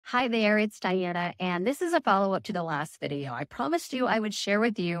Hi there, it's Diana, and this is a follow up to the last video. I promised you I would share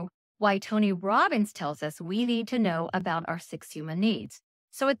with you why Tony Robbins tells us we need to know about our six human needs.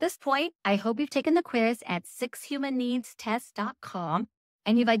 So at this point, I hope you've taken the quiz at sixhumanneedstest.com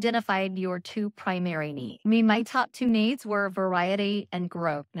and you've identified your two primary needs. My top two needs were variety and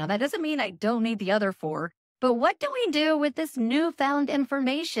growth. Now, that doesn't mean I don't need the other four, but what do we do with this newfound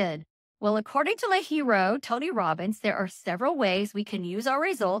information? Well, according to my hero, Tony Robbins, there are several ways we can use our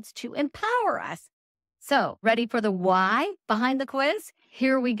results to empower us. So, ready for the why behind the quiz?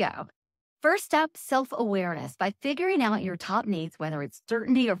 Here we go. First up, self-awareness. By figuring out your top needs, whether it's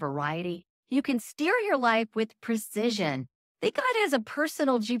certainty or variety, you can steer your life with precision. Think of it as a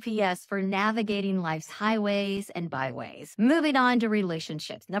personal GPS for navigating life's highways and byways. Moving on to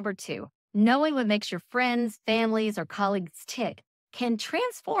relationships. Number two, knowing what makes your friends, families, or colleagues tick can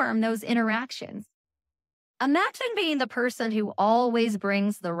transform those interactions. Imagine being the person who always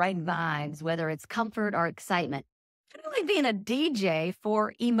brings the right vibes, whether it's comfort or excitement. Kind of like being a DJ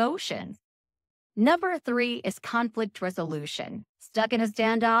for emotions. Number three is conflict resolution. Stuck in a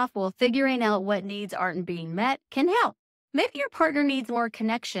standoff? Well, figuring out what needs aren't being met can help. Maybe your partner needs more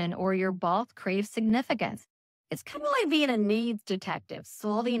connection or your boss craves significance. It's kind of like being a needs detective,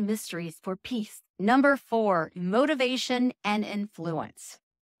 solving mysteries for peace. Number four, motivation and influence.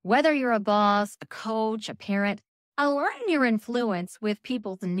 Whether you're a boss, a coach, a parent, align your influence with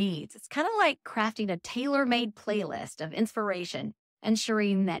people's needs. It's kind of like crafting a tailor-made playlist of inspiration,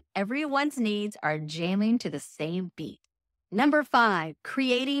 ensuring that everyone's needs are jamming to the same beat. Number five,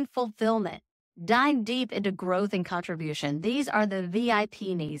 creating fulfillment. Dive deep into growth and contribution. These are the VIP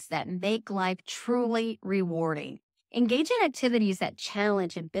needs that make life truly rewarding. Engage in activities that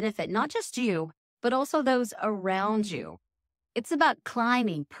challenge and benefit not just you, but also those around you. It's about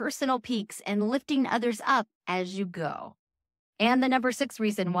climbing personal peaks and lifting others up as you go. And the number six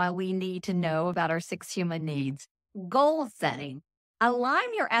reason why we need to know about our six human needs, goal setting.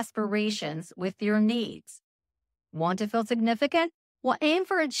 Align your aspirations with your needs. Want to feel significant? Well, aim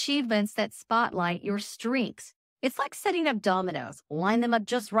for achievements that spotlight your strengths. It's like setting up dominoes. Line them up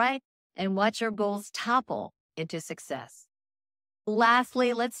just right and watch your goals topple into success.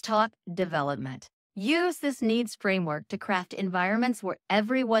 Lastly, let's talk development. Use this needs framework to craft environments where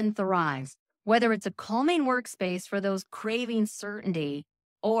everyone thrives, whether it's a calming workspace for those craving certainty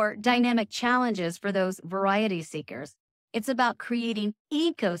or dynamic challenges for those variety seekers. It's about creating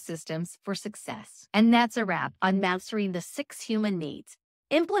ecosystems for success. And that's a wrap on mastering the six human needs.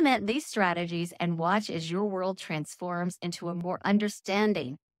 Implement these strategies and watch as your world transforms into a more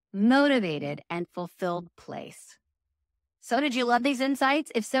understanding, motivated, and fulfilled place. So did you love these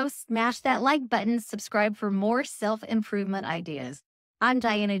insights? If so, smash that like button, subscribe for more self-improvement ideas. I'm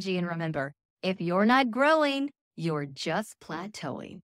Diana G, and remember, if you're not growing, you're just plateauing.